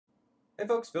Hey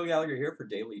folks, Phil Gallagher here for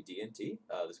Daily DNT.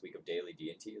 This week of Daily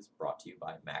DNT is brought to you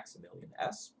by Maximilian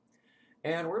S.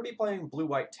 And we're going to be playing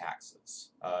Blue-White Taxes.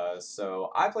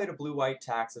 So I played a Blue-White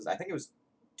Taxes, I think it was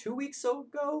 2 weeks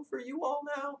ago for you all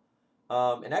now.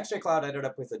 And XJ Cloud ended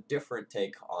up with a different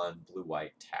take on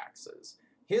Blue-White Taxes.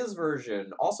 His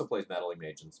version also plays Meddling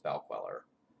Mage and Spell Queller,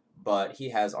 but he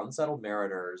has Unsettled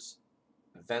Mariners,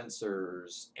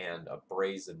 Vencers, and a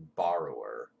Brazen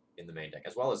Borrower in the main deck,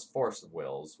 as well as Force of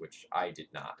Wills, which I did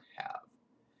not have.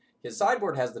 His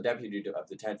sideboard has the Deputy of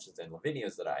Detentions and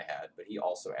Lavinias that I had, but he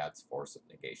also adds Force of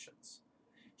Negations.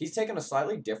 He's taken a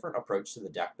slightly different approach to the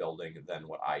deck building than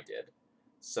what I did.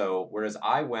 So, whereas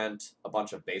I went a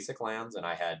bunch of basic lands and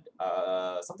I had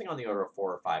something on the order of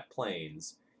 4 or 5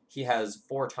 plains, he has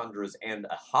 4 Tundras and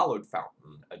a Hollowed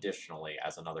Fountain additionally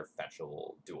as another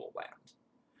fetchable dual land.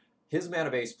 His mana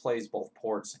base plays both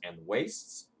ports and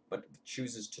wastes, but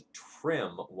chooses to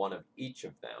trim one of each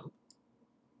of them.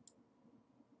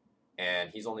 And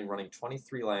he's only running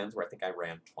 23 lands, where I think I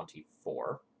ran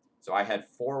 24. So I had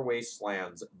 4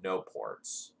 wastelands, no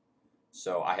ports.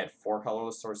 So I had 4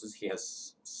 colorless sources. He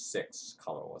has 6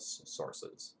 colorless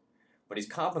sources. But he's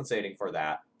compensating for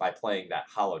that by playing that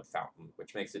Hollowed Fountain,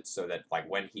 which makes it so that like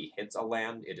when he hits a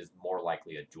land, it is more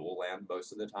likely a dual land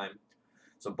most of the time.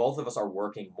 So both of us are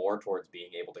working more towards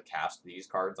being able to cast these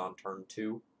cards on turn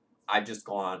 2. I've just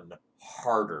gone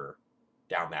harder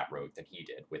down that road than he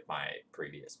did with my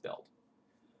previous build.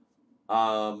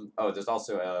 There's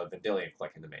also a Vendilion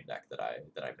Click in the main deck that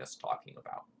I missed talking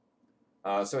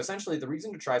about. So essentially, the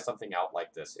reason to try something out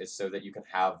like this is so that you can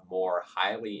have more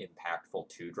highly impactful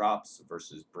 2-drops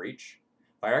versus Breach.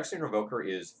 Phyrexian Revoker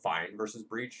is fine versus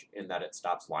Breach in that it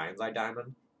stops Lion's Eye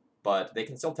Diamond, but they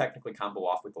can still technically combo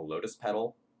off with the Lotus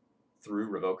Petal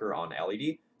through Revoker on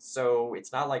LED, so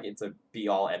it's not like it's a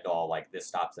be-all, end-all, like this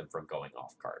stops them from going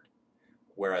off card.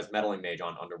 Whereas Meddling Mage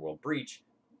on Underworld Breach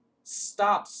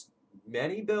stops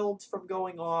many builds from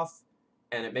going off,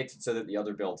 and it makes it so that the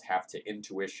other builds have to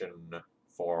Intuition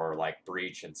for like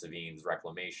Breach and Savine's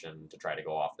Reclamation to try to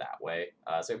go off that way.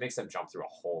 So it makes them jump through a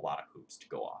whole lot of hoops to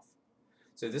go off.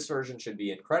 So this version should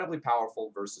be incredibly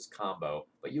powerful versus combo,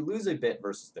 but you lose a bit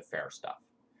versus the fair stuff.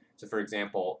 So for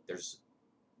example, there's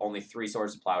only 3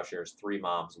 Swords of Plowshares, 3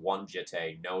 Mobs, 1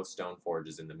 Jitte, no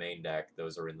Stoneforges in the main deck.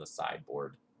 Those are in the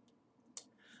sideboard.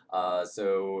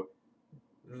 So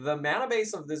the mana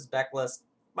base of this deck list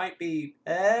might be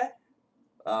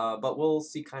but we'll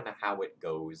see kind of how it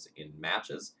goes in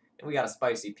matches. And we got a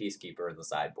spicy Peacekeeper in the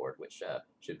sideboard, which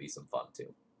should be some fun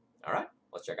too. All right,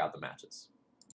 let's check out the matches.